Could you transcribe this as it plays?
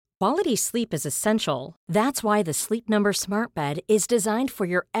Quality sleep is essential. That's why the Sleep Number Smart Bed is designed for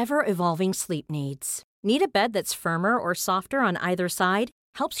your ever-evolving sleep needs. Need a bed that's firmer or softer on either side?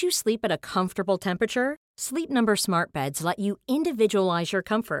 Helps you sleep at a comfortable temperature? Sleep Number Smart Beds let you individualize your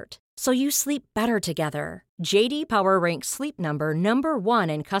comfort, so you sleep better together. J.D. Power ranks Sleep Number number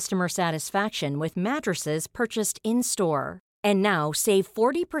one in customer satisfaction with mattresses purchased in-store. And now, save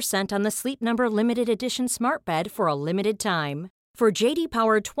 40% on the Sleep Number Limited Edition Smart Bed for a limited time. For J.D.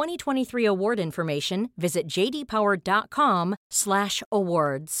 Power 2023 award information, visit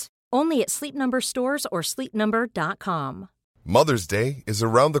jdpower.com/awards. Only at Sleep Number stores or sleepnumber.com. Mother's Day is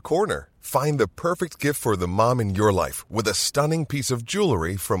around the corner. Find the perfect gift for the mom in your life with a stunning piece of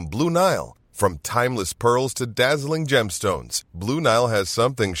jewelry from Blue Nile. From timeless pearls to dazzling gemstones, Blue Nile has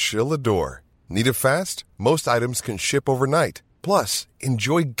something she'll adore. Need it fast? Most items can ship overnight. Plus,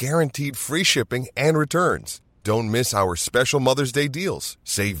 enjoy guaranteed free shipping and returns. Don't miss our special Mother's Day deals.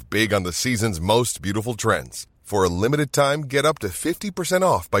 Save big on the season's most beautiful trends. For a limited time, get up to 50%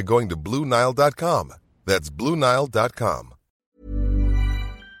 off by going to BlueNile.com. That's BlueNile.com.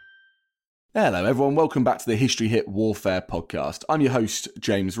 Hello everyone, welcome back to the History Hit Warfare podcast. I'm your host,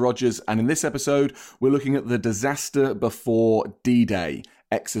 James Rogers, and in this episode, we're looking at the disaster before D-Day,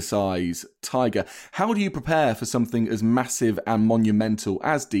 Exercise Tiger. How do you prepare for something as massive and monumental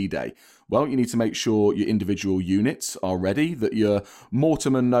as D-Day? Well, you need to make sure your individual units are ready, that your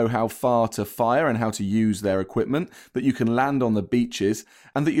mortarmen know how far to fire and how to use their equipment, that you can land on the beaches,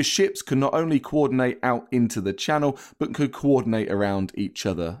 and that your ships can not only coordinate out into the channel, but could coordinate around each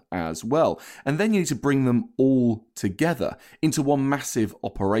other as well. And then you need to bring them all together into one massive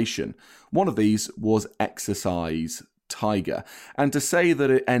operation. One of these was Exercise Tiger. And to say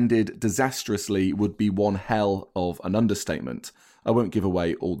that it ended disastrously would be one hell of an understatement. I won't give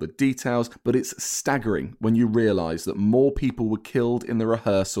away all the details, but it's staggering when you realise that more people were killed in the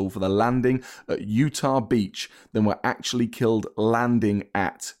rehearsal for the landing at Utah Beach than were actually killed landing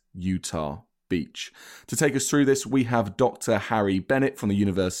at Utah Beach. To take us through this, we have Dr. Harry Bennett from the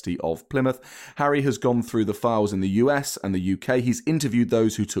University of Plymouth. Harry has gone through the files in the US and the UK. He's interviewed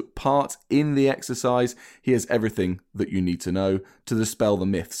those who took part in the exercise. He has everything that you need to know to dispel the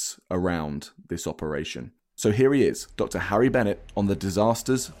myths around this operation. So here he is, Dr. Harry Bennett, on the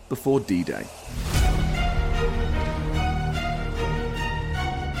disasters before D-Day.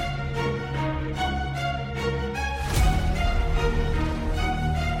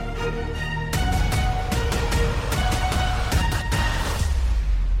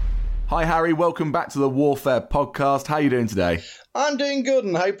 Hi Harry, welcome back to the Warfare podcast. How are you doing today? I'm doing good,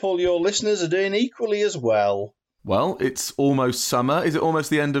 and hope all your listeners are doing equally as well. Well, it's almost summer. Is it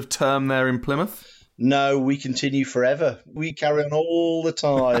almost the end of term there in Plymouth? No, we continue forever. We carry on all the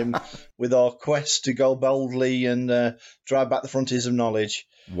time with our quest to go boldly and drive back the frontiers of knowledge.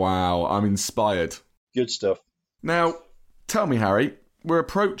 Wow, I'm inspired. Good stuff. Now, tell me, Harry, we're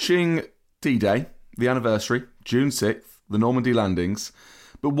approaching D-Day, the anniversary, June 6th, the Normandy landings.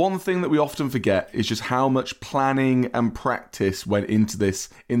 But one thing that we often forget is just how much planning and practice went into this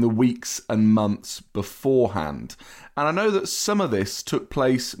in the weeks and months beforehand. And I know that some of this took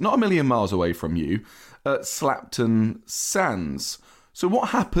place not a million miles away from you at Slapton Sands. So what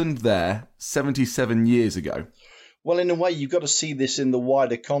happened there 77 years ago? Well, in a way, you've got to see this in the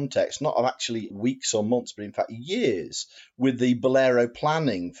wider context, not of actually weeks or months, but in fact years, with the Bolero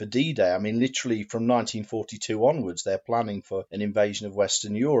planning for D-Day. I mean, literally from 1942 onwards, they're planning for an invasion of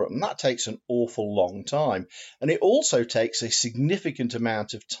Western Europe, and that takes an awful long time. And it also takes a significant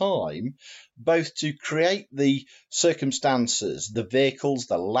amount of time, both to create the circumstances, the vehicles,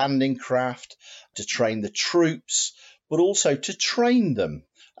 the landing craft, to train the troops, but also to train them.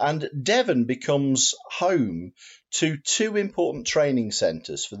 And Devon becomes home to two important training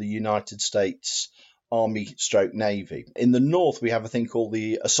centres for the United States Army/Navy. In the north, we have a thing called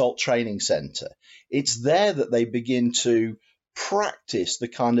the Assault Training Centre. It's there that they begin to practice the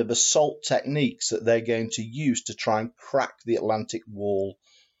kind of assault techniques that they're going to use to try and crack the Atlantic Wall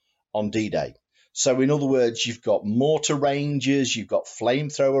on D-Day. So in other words, you've got mortar rangers, you've got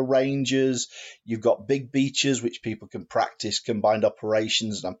flamethrower rangers, you've got big beaches, which people can practice combined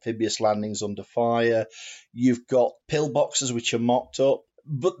operations and amphibious landings under fire. You've got pillboxes, which are mocked up.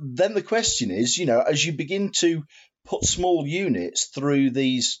 But then the question is, as you begin to put small units through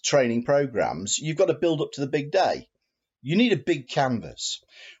these training programs, you've got to build up to the big day. You need a big canvas,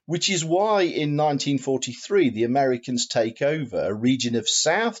 which is why in 1943 the Americans take over a region of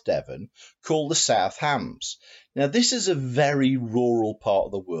South Devon called the South Hams. Now, this is a very rural part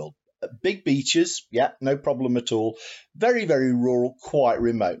of the world. Big beaches, yeah, no problem at all. Very, very rural, quite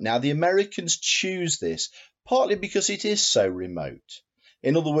remote. Now, the Americans choose this partly because it is so remote.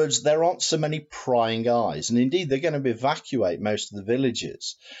 In other words, there aren't so many prying eyes. And indeed, they're going to evacuate most of the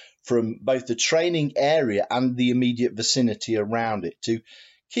villages from both the training area and the immediate vicinity around it to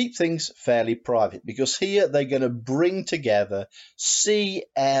keep things fairly private, because here they're going to bring together sea,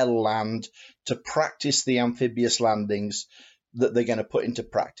 air, land to practice the amphibious landings that they're going to put into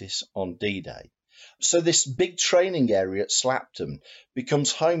practice on D-Day. So this big training area at Slapton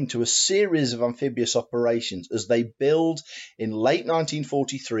becomes home to a series of amphibious operations as they build in late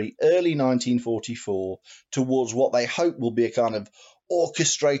 1943, early 1944, towards what they hope will be a kind of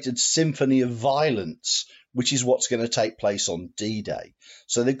orchestrated symphony of violence, which is what's going to take place on D-Day.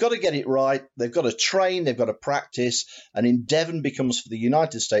 So they've got to get it right, they've got to train, they've got to practice, and Devon becomes for the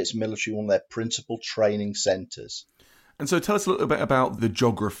United States military one of their principal training centres. And so tell us a little bit about the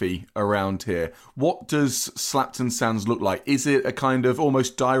geography around here. What does Slapton Sands look like? Is it a kind of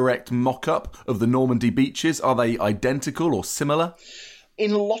almost direct mock-up of the Normandy beaches? Are they identical or similar?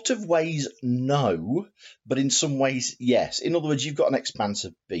 In a lot of ways, no, but in some ways, yes. In other words, you've got an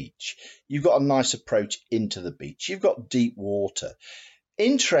expansive beach. You've got a nice approach into the beach. You've got deep water.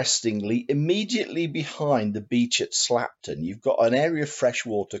 Interestingly, immediately behind the beach at Slapton, you've got an area of fresh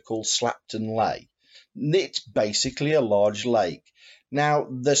water called Slapton Lay. It's basically a large lake. Now,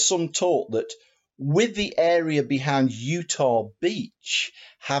 there's some talk that with the area behind Utah Beach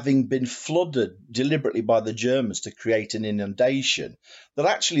having been flooded deliberately by the Germans to create an inundation, that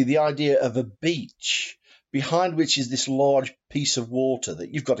actually the idea of a beach behind which is this large piece of water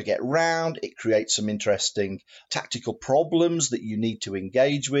that you've got to get round, it creates some interesting tactical problems that you need to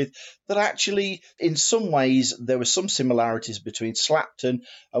engage with, that actually in some ways there were some similarities between Slapton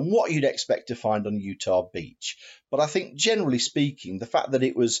and what you'd expect to find on Utah Beach. But I think generally speaking, the fact that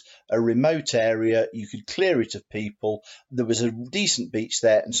it was a remote area, you could clear it of people, there was a decent beach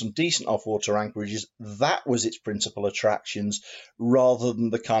there and some decent off-water anchorages, that was its principal attractions rather than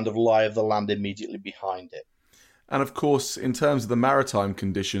the kind of lie of the land immediately behind it. And of course, in terms of the maritime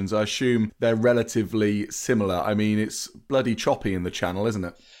conditions, I assume they're relatively similar. I mean, it's bloody choppy in the channel, isn't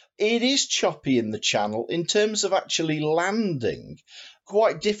it? It is choppy in the channel in terms of actually landing,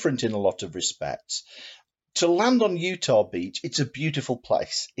 quite different in a lot of respects. To land on Utah Beach, it's a beautiful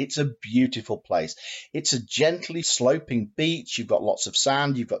place. It's a beautiful place. It's a gently sloping beach. You've got lots of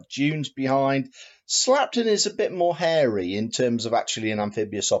sand. You've got dunes behind. Slapton is a bit more hairy in terms of actually an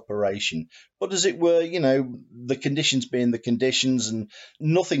amphibious operation. But as it were, the conditions being the conditions and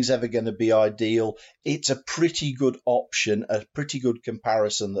nothing's ever going to be ideal, it's a pretty good option, a pretty good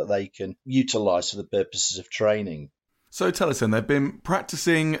comparison that they can utilise for the purposes of training. So tell us then, they've been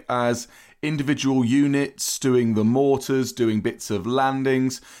practicing as individual units, doing the mortars, doing bits of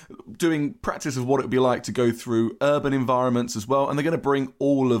landings, doing practice of what it would be like to go through urban environments as well, and they're going to bring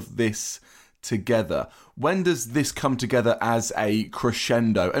all of this together. When does this come together as a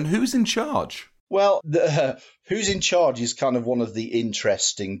crescendo, and who's in charge? Well, who's in charge is kind of one of the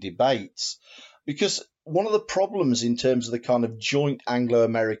interesting debates, because one of the problems in terms of the kind of joint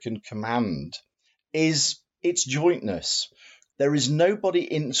Anglo-American command is its jointness. There is nobody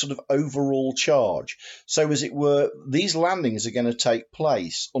in sort of overall charge. So as it were, these landings are going to take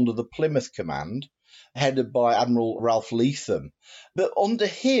place under the Plymouth Command, headed by Admiral Ralph Leatham. But under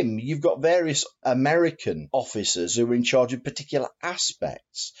him, you've got various American officers who are in charge of particular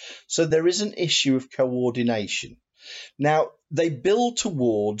aspects. So there is an issue of coordination. Now, they build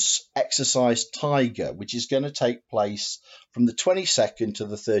towards Exercise Tiger, which is going to take place from the 22nd to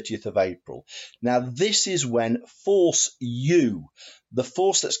the 30th of April. Now, this is when Force U, the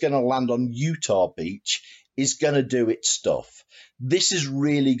force that's going to land on Utah Beach, is going to do its stuff. This is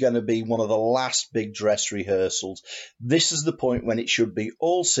really going to be one of the last big dress rehearsals. This is the point when it should be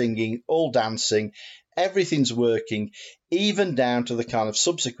all singing, all dancing, everything's working, even down to the kind of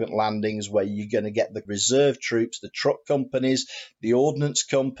subsequent landings where you're going to get the reserve troops, the truck companies, the ordnance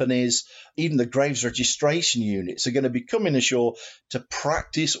companies, even the Graves registration units are going to be coming ashore to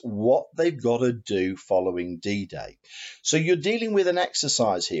practice what they've got to do following D-Day. So you're dealing with an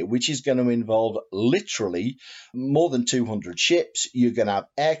exercise here which is going to involve literally more than 200 ships. You're going to have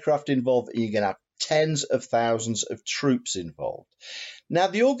aircraft involved, and you're going to have tens of thousands of troops involved. Now,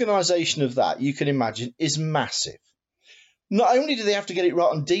 the organisation of that, you can imagine, is massive. Not only do they have to get it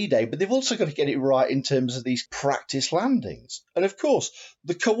right on D-Day, but they've also got to get it right in terms of these practice landings. And of course,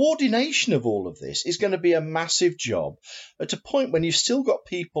 the coordination of all of this is going to be a massive job at a point when you've still got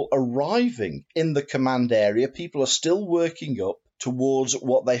people arriving in the command area. People are still working up towards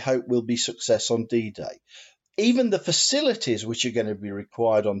what they hope will be success on D-Day. Even the facilities which are going to be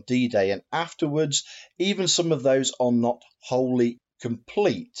required on D-Day and afterwards, even some of those are not wholly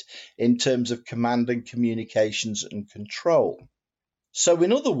complete in terms of command and communications and control. So,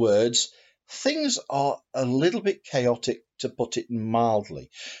 in other words, things are a little bit chaotic, to put it mildly.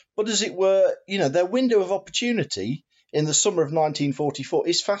 But as it were, their window of opportunity in the summer of 1944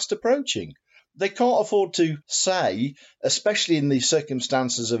 is fast approaching. They can't afford to say, especially in the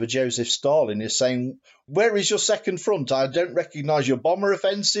circumstances of a Joseph Stalin, is saying, where is your second front? I don't recognise your bomber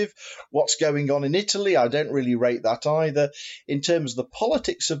offensive. What's going on in Italy? I don't really rate that either. In terms of the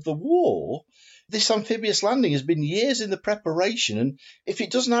politics of the war, this amphibious landing has been years in the preparation. And if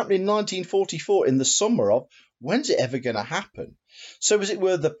it doesn't happen in 1944, in the summer of, when's it ever going to happen? So, as it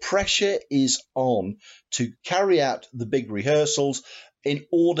were, the pressure is on to carry out the big rehearsals in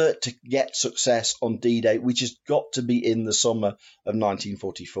order to get success on D-Day, which has got to be in the summer of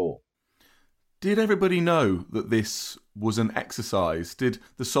 1944. Did everybody know that this was an exercise? Did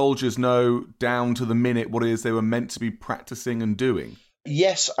the soldiers know down to the minute what it is they were meant to be practicing and doing?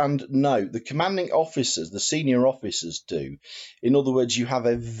 Yes and no. The commanding officers, the senior officers do. In other words, you have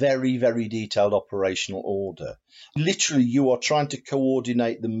a very, very detailed operational order. Literally, you are trying to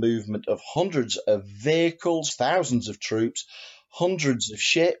coordinate the movement of hundreds of vehicles, thousands of troops, hundreds of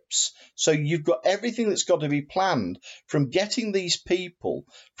ships. So you've got everything that's got to be planned, from getting these people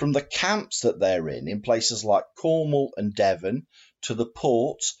from the camps that they're in places like Cornwall and Devon, to the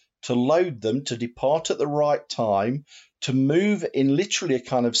ports, to load them, to depart at the right time, to move in literally a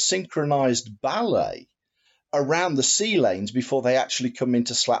kind of synchronized ballet around the sea lanes before they actually come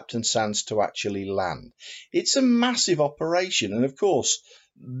into Slapton Sands to actually land. It's a massive operation. And of course,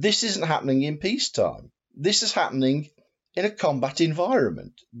 this isn't happening in peacetime. This is happening in a combat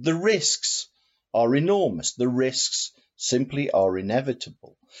environment. The risks are enormous. The risks simply are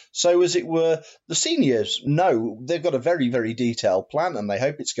inevitable. So, as it were, the seniors know they've got a very, very detailed plan, and they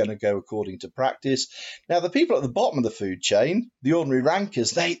hope it's going to go according to practice. Now, the people at the bottom of the food chain, the ordinary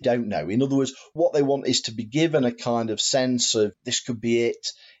rankers, they don't know. In other words, what they want is to be given a kind of sense of, this could be it,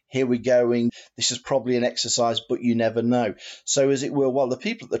 here we're going, this is probably an exercise, but you never know. So, as it were, while the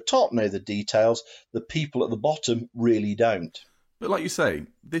people at the top know the details, the people at the bottom really don't. But like you say,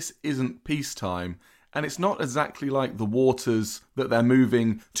 this isn't peacetime. And it's not exactly like the waters that they're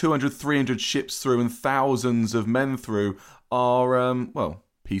moving 200, 300 ships through and thousands of men through are,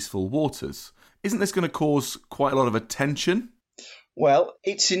 peaceful waters. Isn't this going to cause quite a lot of attention? Well,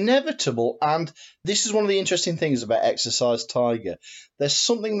 it's inevitable, and this is one of the interesting things about Exercise Tiger. There's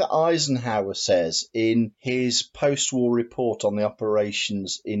something that Eisenhower says in his post-war report on the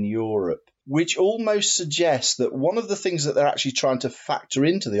operations in Europe, which almost suggests that one of the things that they're actually trying to factor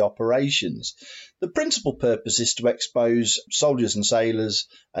into the operations, the principal purpose is to expose soldiers and sailors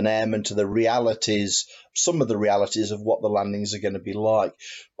and airmen to the realities, some of the realities of what the landings are going to be like.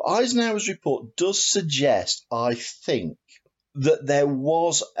 But Eisenhower's report does suggest, I think, that there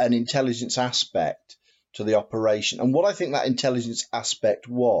was an intelligence aspect to the operation. And what I think that intelligence aspect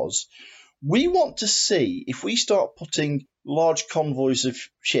was, we want to see if we start putting large convoys of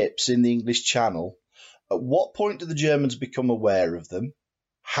ships in the English Channel, at what point do the Germans become aware of them?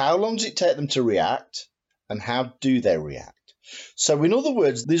 How long does it take them to react? And how do they react? So in other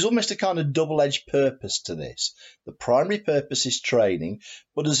words, there's almost a kind of double-edged purpose to this. The primary purpose is training,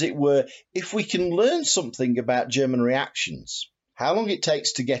 but as it were, if we can learn something about German reactions, how long it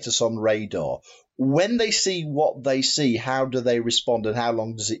takes to get us on radar, when they see what they see, how do they respond and how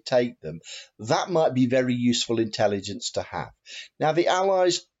long does it take them, that might be very useful intelligence to have. Now, the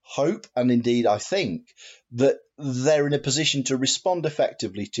Allies hope, and indeed I think, that they're in a position to respond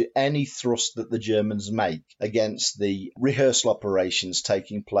effectively to any thrust that the Germans make against the rehearsal operations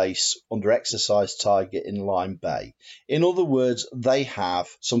taking place under Exercise Tiger in Lyme Bay. In other words, they have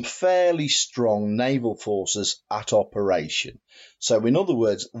some fairly strong naval forces at operation. So in other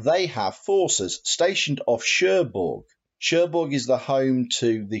words, they have forces stationed off Cherbourg. Cherbourg is the home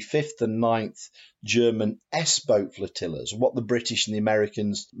to the 5th and 9th German S-boat flotillas, what the British and the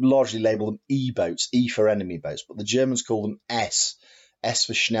Americans largely label them E-boats, E for enemy boats, but the Germans call them S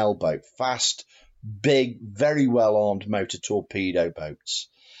for Schnellboat, fast, big, very well-armed motor torpedo boats,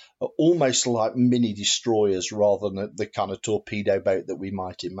 almost like mini destroyers rather than the kind of torpedo boat that we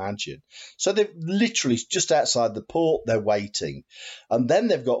might imagine. So they're literally just outside the port, they're waiting, and then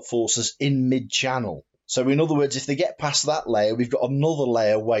they've got forces in mid-channel. So in other words, if they get past that layer, we've got another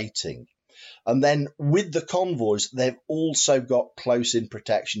layer waiting. And then with the convoys, they've also got close-in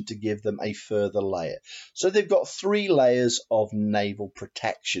protection to give them a further layer. So they've got 3 layers of naval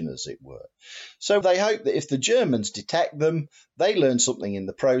protection, as it were. So they hope that if the Germans detect them, they learn something in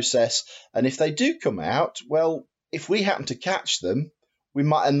the process. And if they do come out, well, if we happen to catch them, we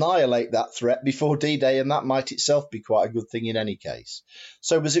might annihilate that threat before D-Day, and that might itself be quite a good thing in any case.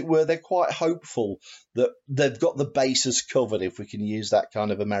 So as it were, they're quite hopeful that they've got the bases covered, if we can use that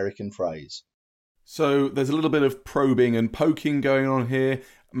kind of American phrase. So there's a little bit of probing and poking going on here,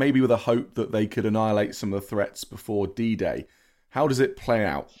 maybe with a hope that they could annihilate some of the threats before D-Day. How does it play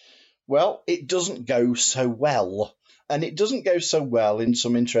out? Well, it doesn't go so well. And it doesn't go so well in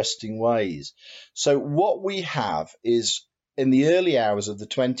some interesting ways. So what we have is, in the early hours of the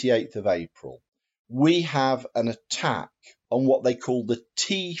 28th of April, we have an attack on what they call the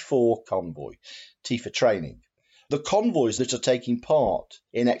T4 convoy, T for training. The convoys that are taking part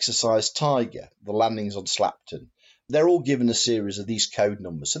in Exercise Tiger, the landings on Slapton, they're all given a series of these code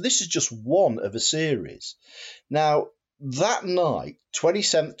numbers. So this is just one of a series. Now, that night,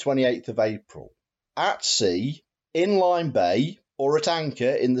 27th, 28th of April, at sea, in Lyme Bay, or at anchor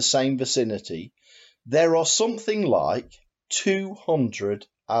in the same vicinity, there are something like 200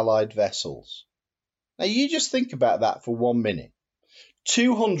 Allied vessels. Now, you just think about that for 1 minute.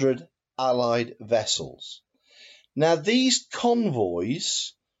 200 Allied vessels. Now, these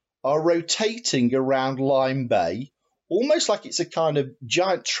convoys are rotating around Lyme Bay, almost like it's a kind of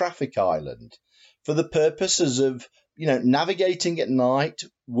giant traffic island, for the purposes of navigating at night,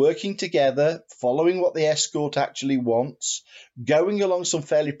 working together, following what the escort actually wants, going along some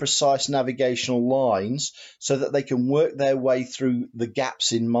fairly precise navigational lines so that they can work their way through the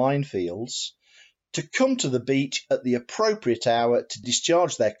gaps in minefields to come to the beach at the appropriate hour to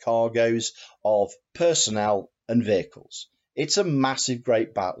discharge their cargoes of personnel and vehicles. It's a massive,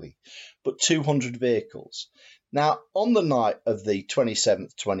 great battle, but 200 vehicles. Now, on the night of the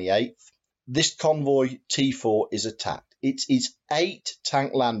 27th, 28th, this convoy T4 is attacked. It is 8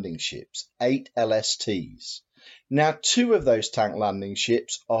 tank landing ships, 8 LSTs. Now, 2 of those tank landing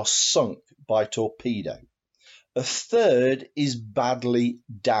ships are sunk by torpedo. A third is badly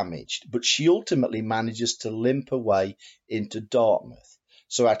damaged, but she ultimately manages to limp away into Dartmouth.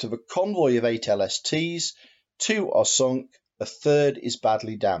 So out of a convoy of 8 LSTs, 2 are sunk, a third is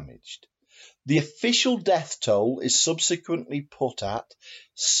badly damaged. The official death toll is subsequently put at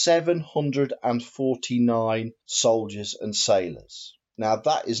 749 soldiers and sailors. Now,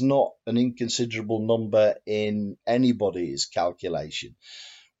 that is not an inconsiderable number in anybody's calculation.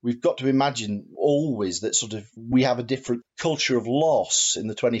 We've got to imagine always that we have a different culture of loss in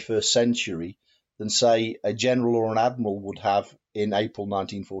the 21st century than, say, a general or an admiral would have in April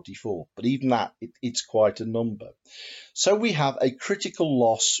 1944. But even that, it's quite a number. So we have a critical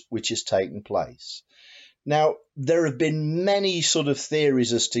loss which has taken place. Now, there have been many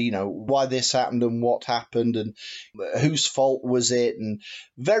theories as to, why this happened and what happened and whose fault was it. And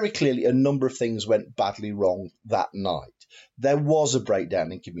very clearly, a number of things went badly wrong that night. There was a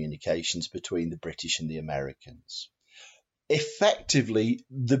breakdown in communications between the British and the Americans. Effectively,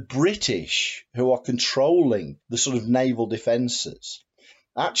 the British, who are controlling the naval defences,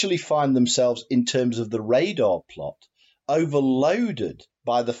 actually find themselves, in terms of the radar plot, overloaded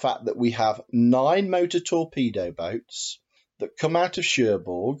by the fact that we have 9 motor torpedo boats that come out of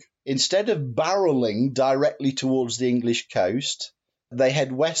Cherbourg. Instead of barrelling directly towards the English coast, they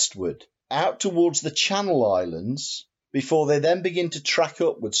head westward, out towards the Channel Islands, before they then begin to track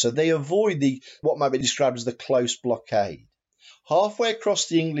upwards. So they avoid what might be described as the close blockade. Halfway across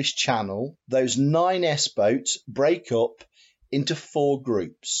the English Channel, those 9 S-boats break up into 4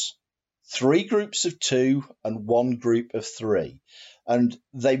 groups. 3 groups of 2 and 1 group of 3. And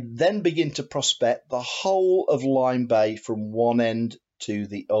they then begin to prospect the whole of Lyme Bay from one end to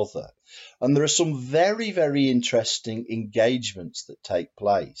the other. And there are some very, very interesting engagements that take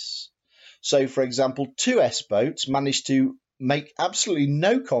place. So, for example, 2 S-boats manage to make absolutely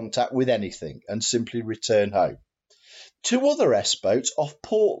no contact with anything and simply return home. 2 other S-boats off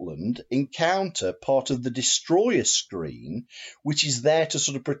Portland encounter part of the destroyer screen, which is there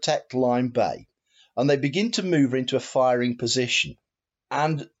to protect Lyme Bay, and they begin to move into a firing position.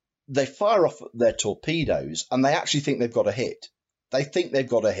 And they fire off their torpedoes, and they actually think they've got a hit. They think they've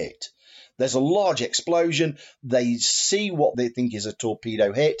got a hit. There's a large explosion. They see what they think is a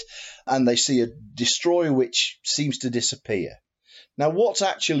torpedo hit, and they see a destroyer which seems to disappear. Now, what's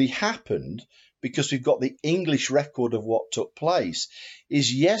actually happened, because we've got the English record of what took place,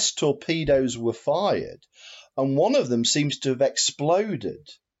 is yes, torpedoes were fired, and one of them seems to have exploded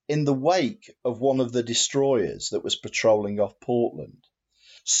in the wake of one of the destroyers that was patrolling off Portland.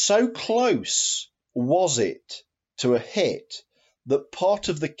 So close was it to a hit that part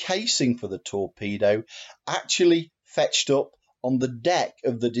of the casing for the torpedo actually fetched up on the deck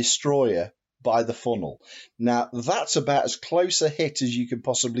of the destroyer by the funnel. Now, that's about as close a hit as you can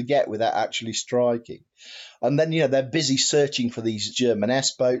possibly get without actually striking. And then, they're busy searching for these German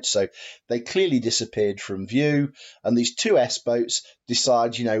S-boats, so they clearly disappeared from view. And these two S-boats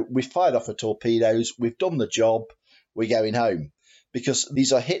decide, we've fired off the torpedoes, we've done the job, we're going home. Because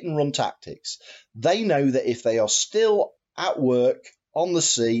these are hit-and-run tactics. They know that if they are still at work on the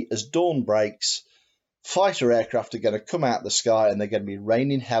sea as dawn breaks, fighter aircraft are going to come out the sky and they're going to be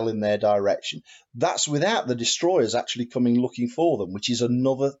raining hell in their direction. That's without the destroyers actually coming looking for them, which is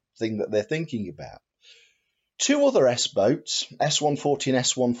another thing that they're thinking about. Two other S-boats, S-140 and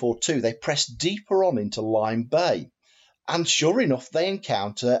S-142, they press deeper on into Lyme Bay. And sure enough, they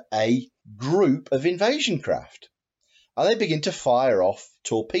encounter a group of invasion craft. And they begin to fire off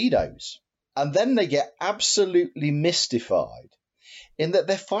torpedoes. And then they get absolutely mystified in that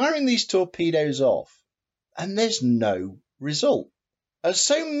they're firing these torpedoes off and there's no result. And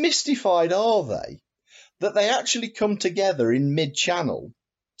so mystified are they that they actually come together in mid-channel.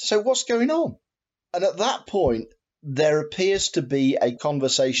 So what's going on? And at that point, there appears to be a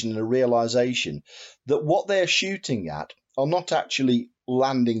conversation and a realization that what they're shooting at are not actually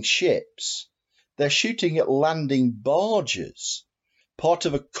landing ships. They're shooting at landing barges, part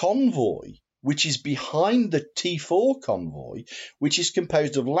of a convoy, which is behind the T4 convoy, which is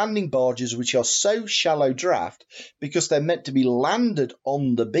composed of landing barges which are so shallow draft because they're meant to be landed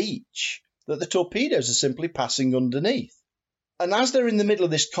on the beach that the torpedoes are simply passing underneath. And as they're in the middle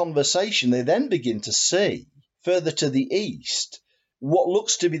of this conversation, they then begin to see, further to the east, what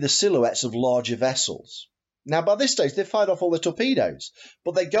looks to be the silhouettes of larger vessels. Now, by this stage, they've fired off all the torpedoes,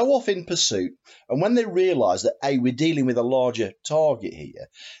 but they go off in pursuit, and when they realise that, we're dealing with a larger target here,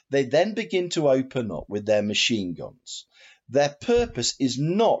 they then begin to open up with their machine guns. Their purpose is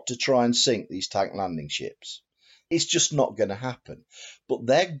not to try and sink these tank landing ships. It's just not going to happen. But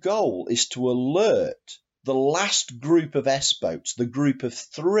their goal is to alert the last group of S-boats, the group of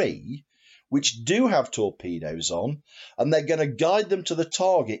 3, which do have torpedoes on, and they're going to guide them to the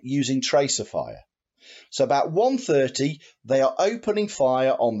target using tracer fire. So about 1:30, they are opening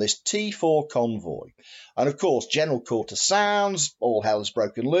fire on this T4 convoy. And of course, general quarter sounds, all hell has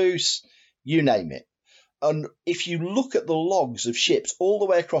broken loose, you name it. And if you look at the logs of ships all the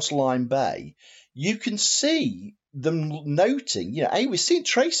way across Lyme Bay, you can see them noting, we're seeing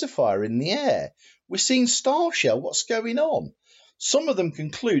tracer fire in the air. We're seeing star shell. What's going on? Some of them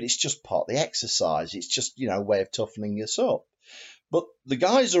conclude it's just part of the exercise. It's just, a way of toughening us up. But the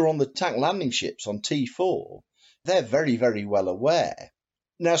guys who are on the tank landing ships on T4, they're very, very well aware.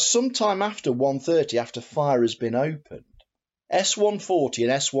 Now, sometime after 1:30, after fire has been opened, S-140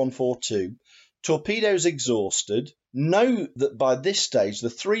 and S-142, torpedoes exhausted, know that by this stage the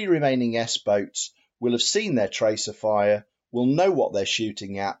 3 remaining S-boats will have seen their tracer fire, will know what they're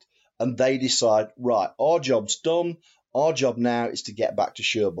shooting at, and they decide, right, our job's done, our job now is to get back to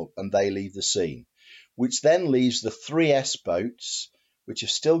Cherbourg, and they leave the scene. Which then leaves the 3 S-boats, which have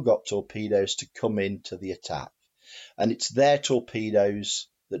still got torpedoes, to come into the attack. And it's their torpedoes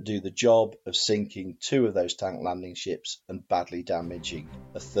that do the job of sinking 2 of those tank landing ships and badly damaging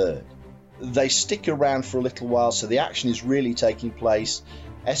a 3rd. They stick around for a little while, so the action is really taking place.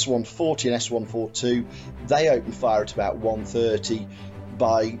 S-140 and S-142, they open fire at about 1:30.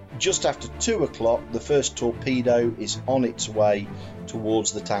 By just after 2 o'clock, the first torpedo is on its way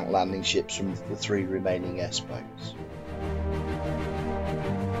towards the tank landing ships from the 3 remaining S-boats.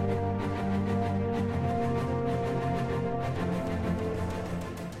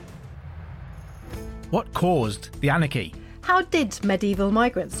 What caused the anarchy? How did medieval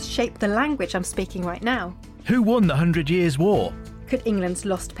migrants shape the language I'm speaking right now? Who won the 100 Years' War? Could England's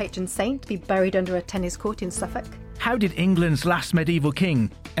lost patron saint be buried under a tennis court in Suffolk? How did England's last medieval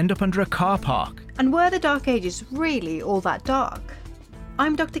king end up under a car park? And were the Dark Ages really all that dark?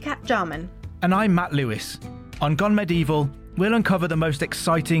 I'm Dr. Kat Jarman. And I'm Matt Lewis. On Gone Medieval, we'll uncover the most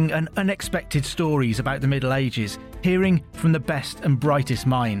exciting and unexpected stories about the Middle Ages, hearing from the best and brightest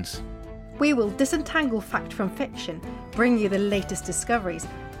minds. We will disentangle fact from fiction, bring you the latest discoveries,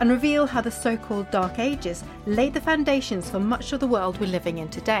 and reveal how the so-called Dark Ages laid the foundations for much of the world we're living in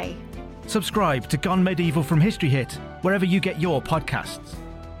today. Subscribe to Gone Medieval from History Hit, wherever you get your podcasts.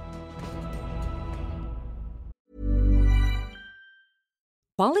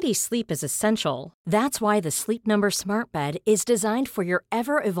 Quality sleep is essential. That's why the Sleep Number Smart Bed is designed for your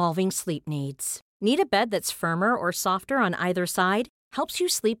ever-evolving sleep needs. Need a bed that's firmer or softer on either side? Helps you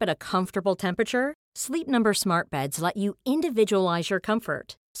sleep at a comfortable temperature? Sleep Number Smart Beds let you individualize your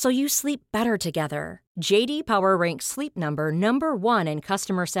comfort, so you sleep better together. J.D. Power ranks Sleep Number number 1 in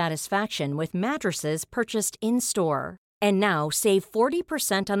customer satisfaction with mattresses purchased in-store. And now save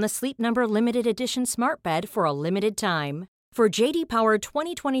 40% on the Sleep Number limited edition smart bed for a limited time. For JD Power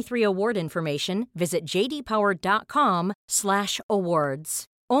 2023 award information, visit jdpower.com/awards.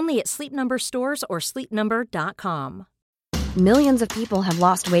 Only at Sleep Number stores or sleepnumber.com. Millions of people have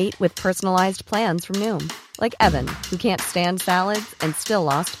lost weight with personalized plans from Noom. Like Evan, who can't stand salads and still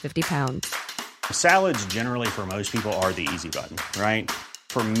lost 50 pounds. Salads generally for most people are the easy button, right?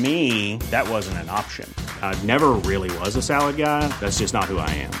 For me, that wasn't an option. I never really was a salad guy. That's just not who I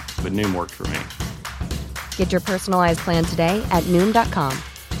am. But Noom worked for me. Get your personalized plan today at Noom.com.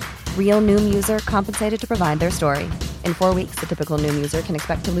 Real Noom user compensated to provide their story. In 4 weeks, the typical Noom user can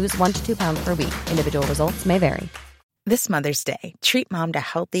expect to lose 1 to 2 pounds per week. Individual results may vary. This Mother's Day, treat Mom to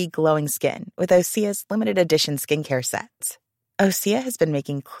healthy, glowing skin with Osea's limited edition skincare sets. Osea has been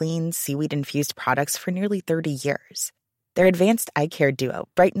making clean, seaweed-infused products for nearly 30 years. Their advanced eye care duo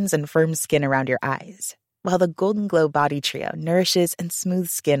brightens and firms skin around your eyes, while the Golden Glow Body Trio nourishes and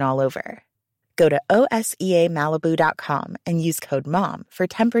smooths skin all over. Go to OSEAMalibu.com and use code MOM for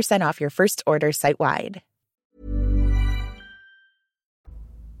 10% off your first order site-wide.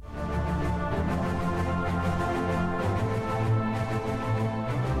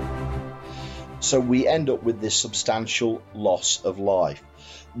 So we end up with this substantial loss of life.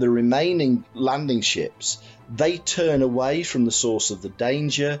 The remaining landing ships, they turn away from the source of the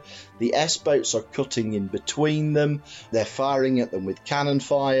danger. The S-boats are cutting in between them. They're firing at them with cannon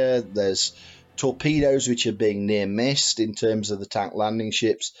fire. There's torpedoes which are being near missed in terms of the tank landing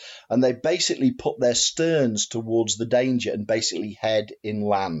ships. And they basically put their sterns towards the danger and basically head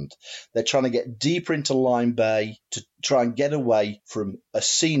inland. They're trying to get deeper into Lyme Bay to try and get away from a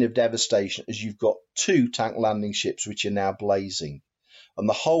scene of devastation, as you've got 2 tank landing ships which are now blazing. And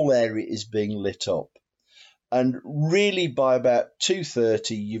the whole area is being lit up. And really by about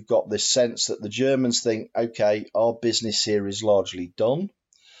 2:30, you've got this sense that the Germans think, okay, our business here is largely done.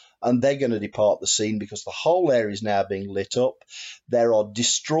 And they're going to depart the scene because the whole area is now being lit up. There are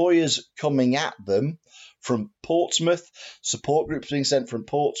destroyers coming at them from Portsmouth, support groups being sent from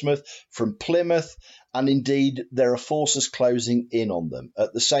Portsmouth, from Plymouth, and indeed there are forces closing in on them.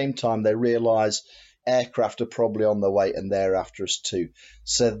 At the same time, they realise aircraft are probably on their way and they're after us too.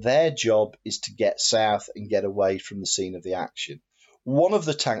 So their job is to get south and get away from the scene of the action. One of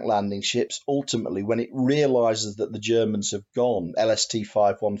the tank landing ships, ultimately, when it realises that the Germans have gone, LST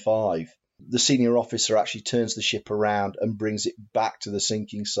 515, the senior officer actually turns the ship around and brings it back to the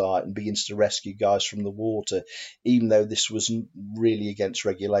sinking site and begins to rescue guys from the water, even though this was really against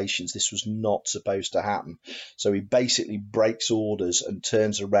regulations. This was not supposed to happen. So he basically breaks orders and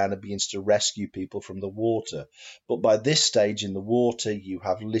turns around and begins to rescue people from the water. But by this stage in the water, you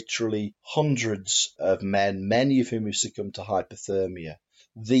have literally hundreds of men, many of whom have succumbed to hypothermia.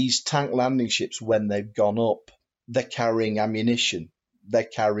 These tank landing ships, when they've gone up, they're carrying ammunition. They're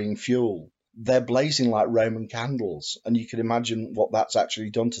carrying fuel. They're blazing like Roman candles. And you can imagine what that's actually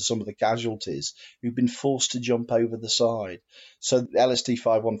done to some of the casualties who've been forced to jump over the side. So LST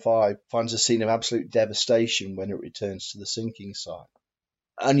 515 finds a scene of absolute devastation when it returns to the sinking site.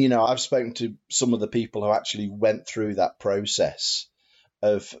 And, you know, I've spoken to some of the people who actually went through that process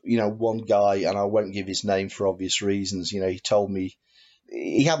of, you know, one guy, and I won't give his name for obvious reasons, you know, he told me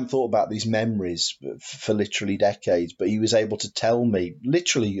he hadn't thought about these memories for literally decades, but he was able to tell me,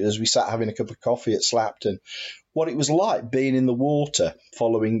 literally, as we sat having a cup of coffee at Slapton, what it was like being in the water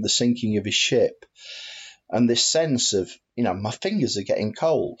following the sinking of his ship. And this sense of, you know, my fingers are getting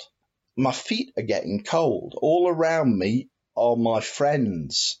cold. My feet are getting cold. All around me are my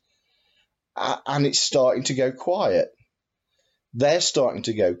friends. And it's starting to go quiet. They're starting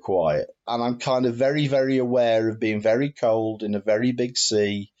to go quiet, and I'm kind of very, very aware of being very cold in a very big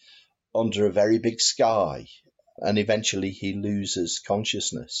sea under a very big sky, and eventually he loses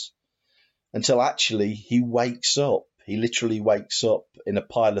consciousness until actually he wakes up. He literally wakes up in a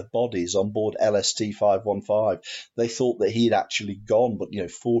pile of bodies on board LST 515. They thought that he had actually gone, but, you know,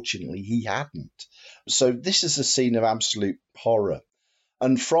 fortunately he hadn't. So this is a scene of absolute horror.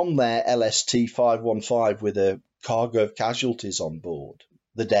 And from there, LST 515 with a cargo of casualties on board,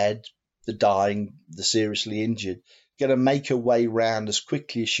 the dead, the dying, the seriously injured, going to make her way round as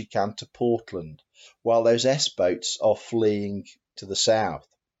quickly as she can to Portland, while those S-boats are fleeing to the south.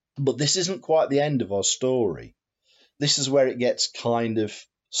 But this isn't quite the end of our story. This is where it gets kind of,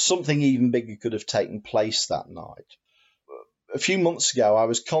 something even bigger could have taken place that night. A few months ago, I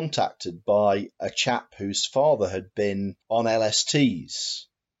was contacted by a chap whose father had been on LSTs.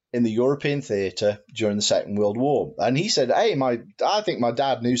 in the European theatre during the Second World War. And he said, hey, I think my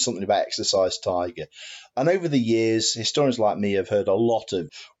dad knew something about Exercise Tiger. And over the years, historians like me have heard a lot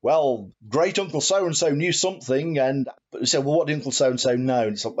of, well, great Uncle So-and-so knew something. And we said, well, what did Uncle So-and-so know?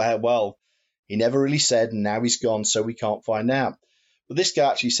 And it's like, well, he never really said, and now he's gone, so we can't find out. But this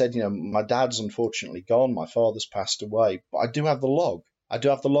guy actually said, my dad's unfortunately gone, my father's passed away, but I do have the log. I do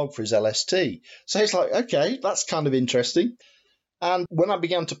have the log for his LST. So it's like, okay, that's kind of interesting. And when I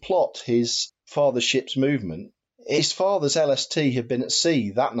began to plot his father's ship's movement, his father's LST had been at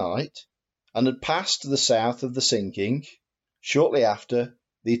sea that night and had passed to the south of the sinking shortly after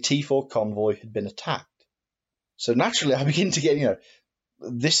the T4 convoy had been attacked. So naturally, I begin to get,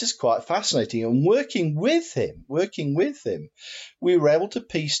 this is quite fascinating. And working with him, we were able to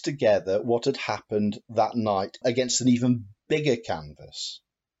piece together what had happened that night against an even bigger canvas.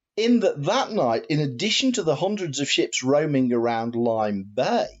 In that night, in addition to the hundreds of ships roaming around Lyme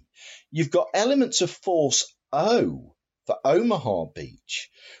Bay, you've got elements of Force O for Omaha Beach,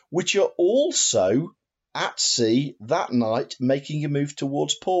 which are also at sea that night making a move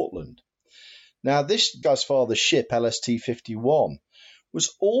towards Portland. Now, this guy's father's ship, LST-51,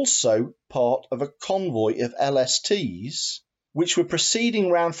 was also part of a convoy of LSTs which were proceeding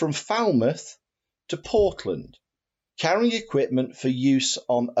round from Falmouth to Portland, carrying equipment for use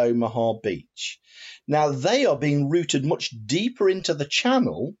on Omaha Beach. Now, they are being routed much deeper into the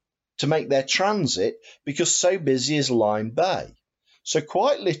channel to make their transit because so busy is Lyme Bay. So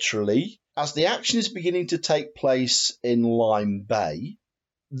quite literally, as the action is beginning to take place in Lyme Bay,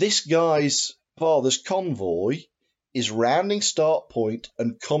 this guy's father's convoy is rounding Start Point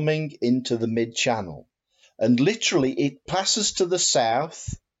and coming into the mid-channel. And literally, it passes to the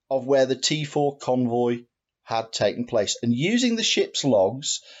south of where the T4 convoy had taken place. And using the ship's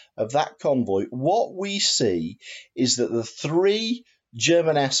logs of that convoy, what we see is that the 3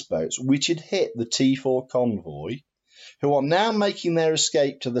 German S-boats which had hit the T4 convoy, who are now making their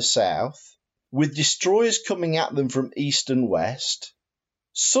escape to the south, with destroyers coming at them from east and west,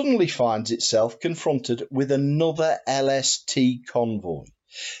 suddenly finds itself confronted with another LST convoy.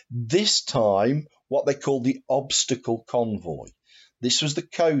 This time, what they call the Obstacle Convoy. This was the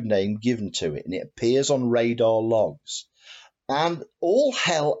code name given to it, and it appears on radar logs. And all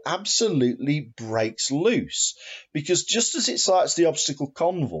hell absolutely breaks loose, because just as it sights the Obstacle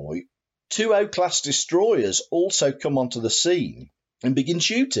Convoy, 2 O-class destroyers also come onto the scene and begin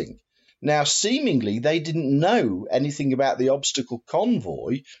shooting. Now, seemingly, they didn't know anything about the Obstacle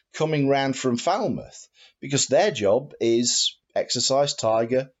Convoy coming round from Falmouth, because their job is Exercise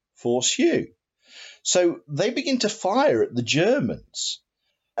Tiger, Force Hugh. So they begin to fire at the Germans,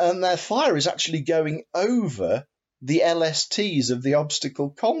 and their fire is actually going over the LSTs of the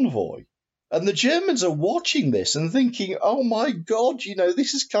Obstacle Convoy. And the Germans are watching this and thinking, oh my God,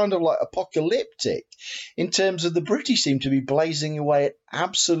 this is kind of like apocalyptic in terms of the British seem to be blazing away at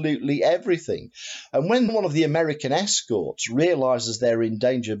absolutely everything. And when one of the American escorts realizes they're in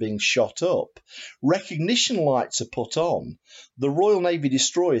danger of being shot up, recognition lights are put on, the Royal Navy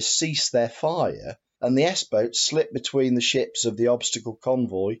destroyers cease their fire, and the S-boats slip between the ships of the Obstacle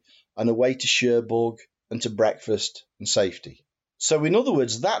Convoy and away to Cherbourg and to breakfast and safety. So in other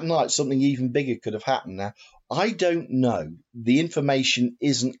words, that night something even bigger could have happened. Now, I don't know, the information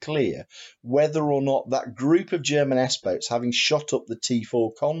isn't clear, whether or not that group of German S-boats having shot up the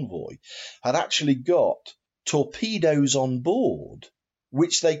T4 convoy had actually got torpedoes on board,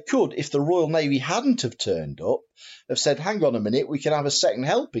 which they could, if the Royal Navy hadn't have turned up, have said, hang on a minute, we can have a second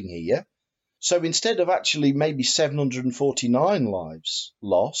helping here. So instead of actually maybe 749 lives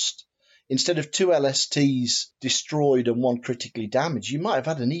lost, instead of 2 LSTs destroyed and 1 critically damaged, you might have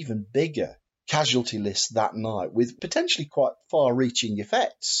had an even bigger casualty list that night with potentially quite far-reaching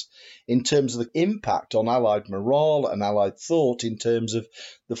effects in terms of the impact on Allied morale and Allied thought in terms of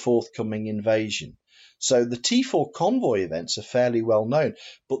the forthcoming invasion. So the T4 convoy events are fairly well known,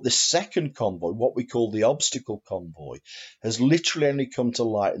 but the second convoy, what we call the Obstacle Convoy, has literally only come to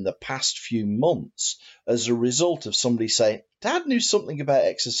light in the past few months as a result of somebody saying, Dad knew something about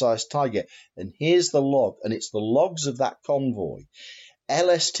Exercise Tiger, and here's the log, and it's the logs of that convoy.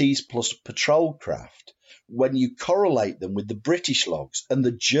 LSTs plus patrol craft, when you correlate them with the British logs and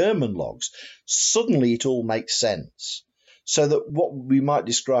the German logs, suddenly it all makes sense. So that what we might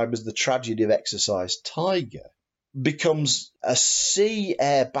describe as the tragedy of Exercise Tiger becomes a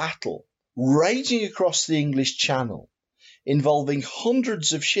sea-air battle raging across the English Channel, involving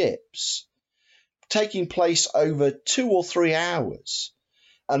hundreds of ships, taking place over 2 or 3 hours.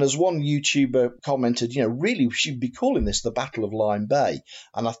 And as one YouTuber commented, really we should be calling this the Battle of Lyme Bay.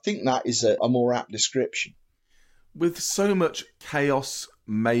 And I think that is a more apt description. With so much chaos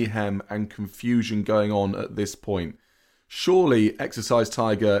mayhem and confusion going on at this point. Surely Exercise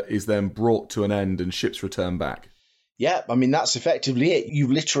Tiger is then brought to an end and ships return back. Yeah, I mean, that's effectively it. You've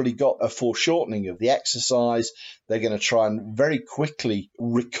literally got a foreshortening of the exercise. They're going to try and very quickly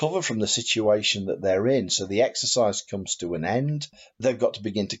recover from the situation that they're in. So the exercise comes to an end. They've got to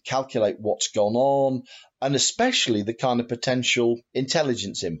begin to calculate what's gone on, and especially the kind of potential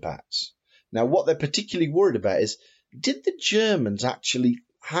intelligence impacts. Now, what they're particularly worried about is, did the Germans actually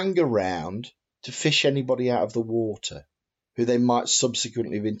hang around to fish anybody out of the water who they might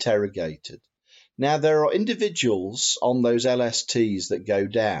subsequently have interrogated? Now, there are individuals on those LSTs that go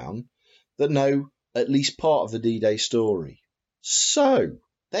down that know at least part of the D-Day story. So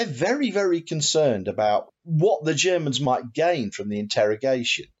they're very, very concerned about what the Germans might gain from the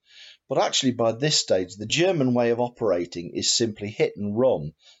interrogation. But actually, by this stage, the German way of operating is simply hit and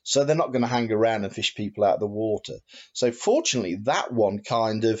run. So they're not going to hang around and fish people out of the water. So fortunately, that one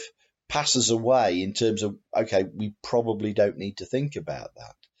kind of passes away in terms of, okay, we probably don't need to think about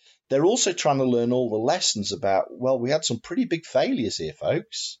that. They're also trying to learn all the lessons about, well, we had some pretty big failures here,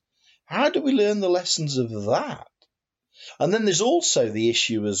 folks. How do we learn the lessons of that? And then there's also the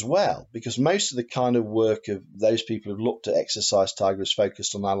issue as well, because most of the kind of work of those people who've looked at Exercise Tiger is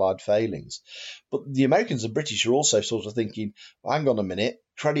focused on Allied failings. But the Americans and British are also sort of thinking, hang on a minute,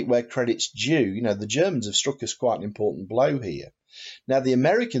 credit where credit's due. You know, the Germans have struck us quite an important blow here. Now, the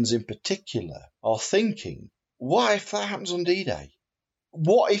Americans in particular are thinking, what if that happens on D-Day?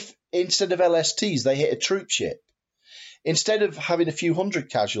 What if instead of LSTs, they hit a troop ship? Instead of having a few hundred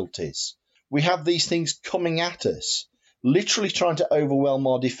casualties, we have these things coming at us, literally trying to overwhelm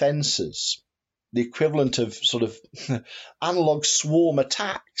our defences, the equivalent of sort of analog swarm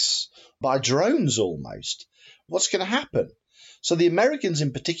attacks by drones almost. What's going to happen? So the Americans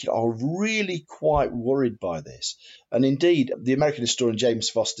in particular are really quite worried by this. And indeed, the American historian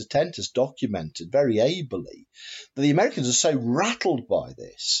James Foster Tent has documented very ably that the Americans are so rattled by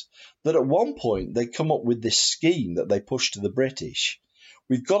this that at one point they come up with this scheme that they push to the British.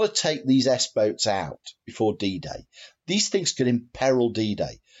 We've got to take these S-boats out before D-Day. These things could imperil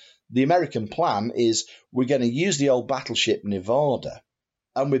D-Day. The American plan is we're going to use the old battleship Nevada,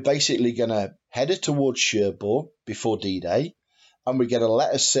 and we're basically going to head it towards Cherbourg before D-Day, and we're going to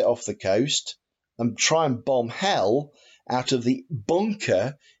let us sit off the coast and try and bomb hell out of the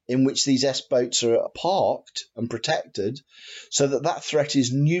bunker in which these S-boats are parked and protected so that that threat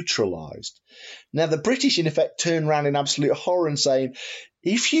is neutralised. Now, the British, in effect, turn around in absolute horror and saying,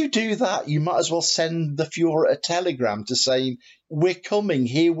 if you do that, you might as well send the Fuhrer a telegram to saying, we're coming,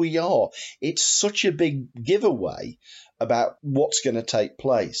 here we are. It's such a big giveaway about what's going to take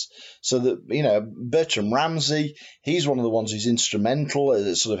place. So that, you know, Bertram Ramsay, he's one of the ones who's instrumental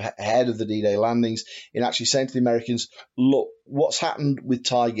as sort of head of the D-Day landings in actually saying to the Americans, look, what's happened with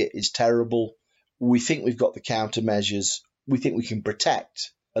Tiger is terrible. We think we've got the countermeasures. We think we can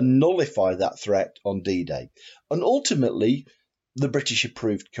protect and nullify that threat on D-Day. And ultimately, the British have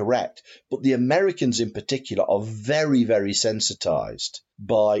proved correct. But the Americans in particular are very, very sensitized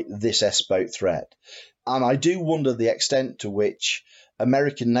by this S-boat threat. And I do wonder the extent to which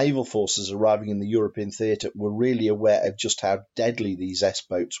American naval forces arriving in the European theatre were really aware of just how deadly these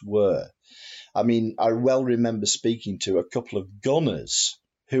S-boats were. I mean, I well remember speaking to a couple of gunners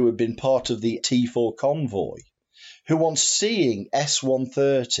who had been part of the T4 convoy, who on seeing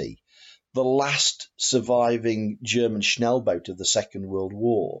S-130, the last surviving German Schnellboat of the Second World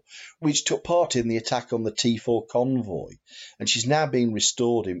War, which took part in the attack on the T4 convoy, and she's now being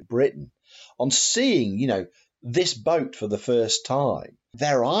restored in Britain, on seeing, you know, this boat for the first time,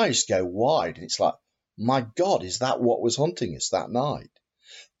 their eyes go wide, and it's like, my God, is that what was hunting us that night?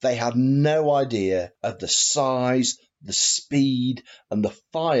 They had no idea of the size, the speed, and the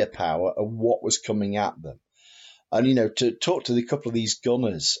firepower of what was coming at them. And, you know, to talk to a couple of these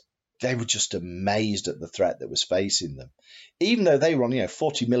gunners, they were just amazed at the threat that was facing them. Even though they were on,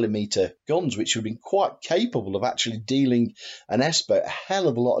 40mm guns, which would have been quite capable of actually dealing an S-boat a hell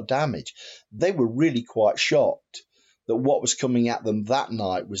of a lot of damage, they were really quite shocked that what was coming at them that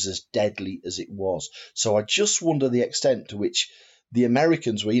night was as deadly as it was. So I just wonder the extent to which the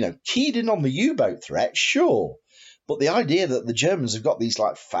Americans were, keyed in on the U-boat threat, sure. But the idea that the Germans have got these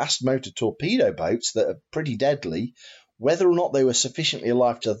fast motor torpedo boats that are pretty deadly, whether or not they were sufficiently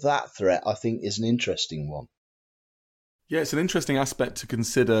alive to that threat, I think is an interesting one. Yeah, it's an interesting aspect to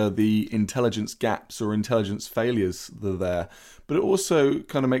consider the intelligence gaps or intelligence failures that are there. But it also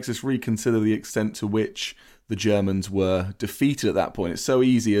kind of makes us reconsider the extent to which the Germans were defeated at that point. It's so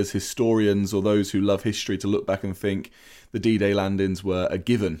easy as historians or those who love history to look back and think the D-Day landings were a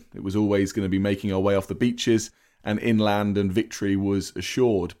given. It was always going to be making our way off the beaches and inland, and victory was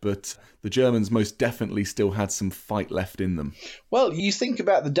assured. But the Germans most definitely still had some fight left in them. Well, you think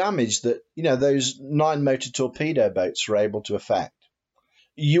about the damage that, those 9 motor torpedo boats were able to effect.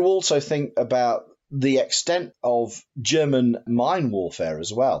 You also think about the extent of German mine warfare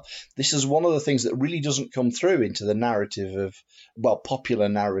as well. This is one of the things that really doesn't come through into the narrative of, popular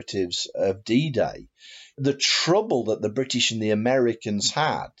narratives of D-Day. The trouble that the British and the Americans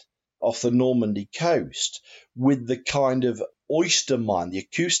had off the Normandy coast with the kind of oyster mine, the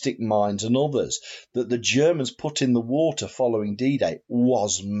acoustic mines and others that the Germans put in the water following D-Day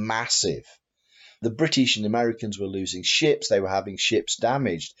was massive. The British and Americans were losing ships, they were having ships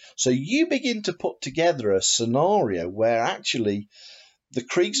damaged. So you begin to put together a scenario where actually the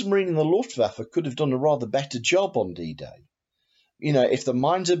Kriegsmarine and the Luftwaffe could have done a rather better job on D-Day. If the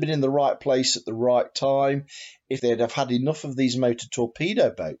mines had been in the right place at the right time, if they'd have had enough of these motor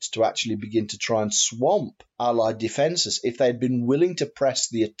torpedo boats to actually begin to try and swamp Allied defences, if they'd been willing to press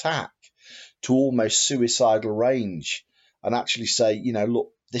the attack to almost suicidal range and actually say,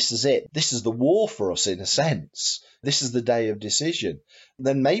 look, this is it. This is the war for us in a sense. This is the day of decision.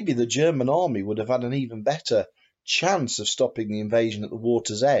 Then maybe the German army would have had an even better chance of stopping the invasion at the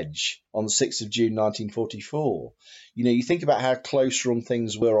water's edge on the 6th of June 1944. You think about how close run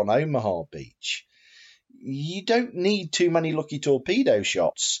things were on Omaha Beach. You don't need too many lucky torpedo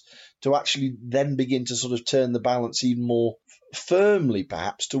shots to actually then begin to sort of turn the balance even more firmly,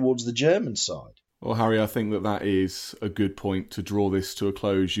 perhaps, towards the German side. Well, Harry, I think that is a good point to draw this to a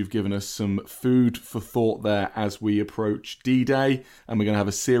close. You've given us some food for thought there as we approach D-Day, and we're going to have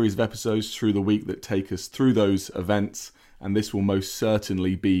a series of episodes through the week that take us through those events, and this will most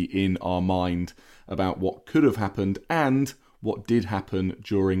certainly be in our mind about what could have happened and what did happen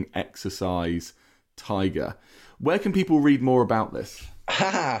during Exercise Tiger. Where can people read more about this?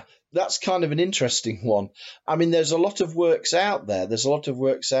 That's kind of an interesting one. I mean, there's a lot of works out there.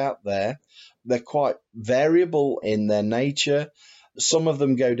 They're quite variable in their nature. Some of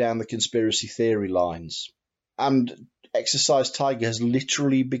them go down the conspiracy theory lines. And Exercise Tiger has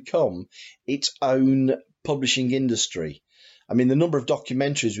literally become its own publishing industry. I mean, the number of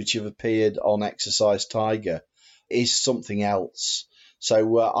documentaries which have appeared on Exercise Tiger is something else.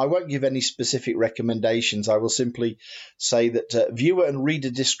 So I won't give any specific recommendations. I will simply say that viewer and reader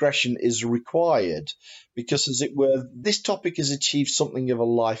discretion is required because, as it were, this topic has achieved something of a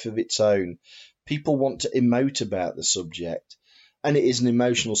life of its own. People want to emote about the subject, and it is an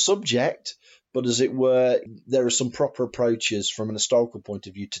emotional subject, but as it were, there are some proper approaches from an historical point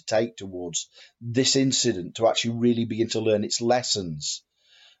of view to take towards this incident to actually really begin to learn its lessons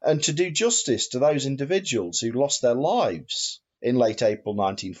and to do justice to those individuals who lost their lives in late April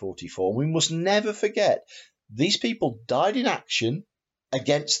 1944. We must never forget these people died in action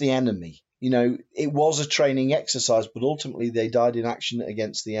against the enemy. It was a training exercise, but ultimately they died in action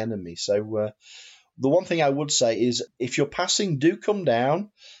against the enemy. So the one thing I would say is if you're passing, do come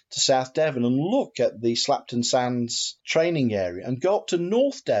down to South Devon and look at the Slapton Sands training area and go up to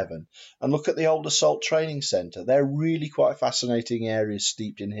North Devon and look at the old Assault Training Centre. They're really quite fascinating areas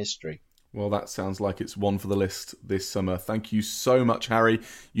steeped in history. Well, that sounds like it's one for the list this summer. Thank you so much, Harry.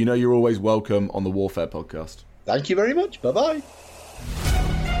 You're always welcome on the Warfare Podcast. Thank you very much. Bye-bye.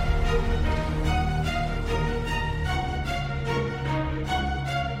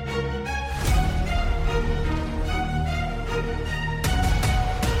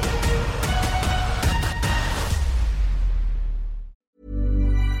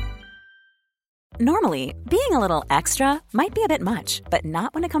 Normally, being a little extra might be a bit much, but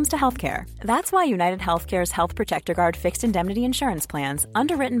not when it comes to healthcare. That's why United Healthcare's Health Protector Guard fixed indemnity insurance plans,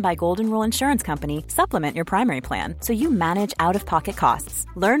 underwritten by Golden Rule Insurance Company, supplement your primary plan so you manage out-of-pocket costs.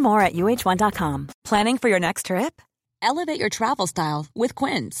 Learn more at UH1.com. Planning for your next trip? Elevate your travel style with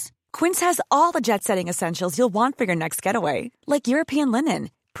Quince. Quince has all the jet-setting essentials you'll want for your next getaway, like European linen,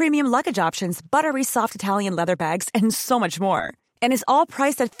 premium luggage options, buttery soft Italian leather bags, and so much more. And is all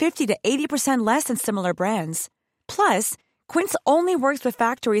priced at 50 to 80% less than similar brands. Plus, Quince only works with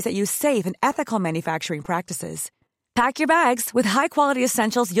factories that use safe and ethical manufacturing practices. Pack your bags with high-quality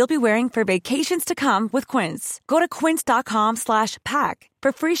essentials you'll be wearing for vacations to come with Quince. Go to quince.com/pack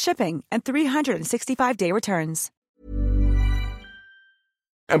for free shipping and 365-day returns.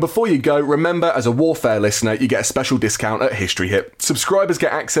 And before you go, remember, as a Warfare listener, you get a special discount at History Hit. Subscribers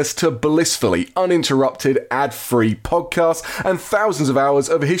get access to blissfully uninterrupted, ad-free podcasts and thousands of hours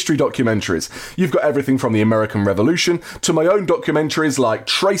of history documentaries. You've got everything from the American Revolution to my own documentaries like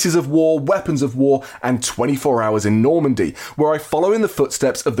Traces of War, Weapons of War, and 24 Hours in Normandy, where I follow in the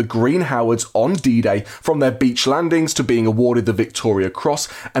footsteps of the Green Howards on D-Day, from their beach landings to being awarded the Victoria Cross,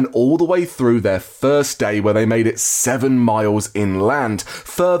 and all the way through their first day where they made it 7 miles inland,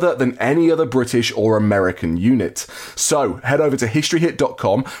 further than any other British or American unit. So head over to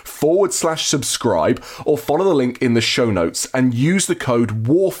historyhit.com/subscribe or follow the link in the show notes and use the code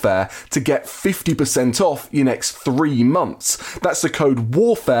WARFARE to get 50% off your next 3 months. That's the code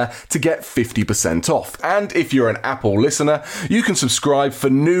WARFARE to get 50% off. And if you're an Apple listener, you can subscribe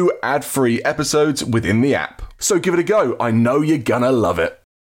for new ad-free episodes within the app. So give it a go. I know you're gonna love it.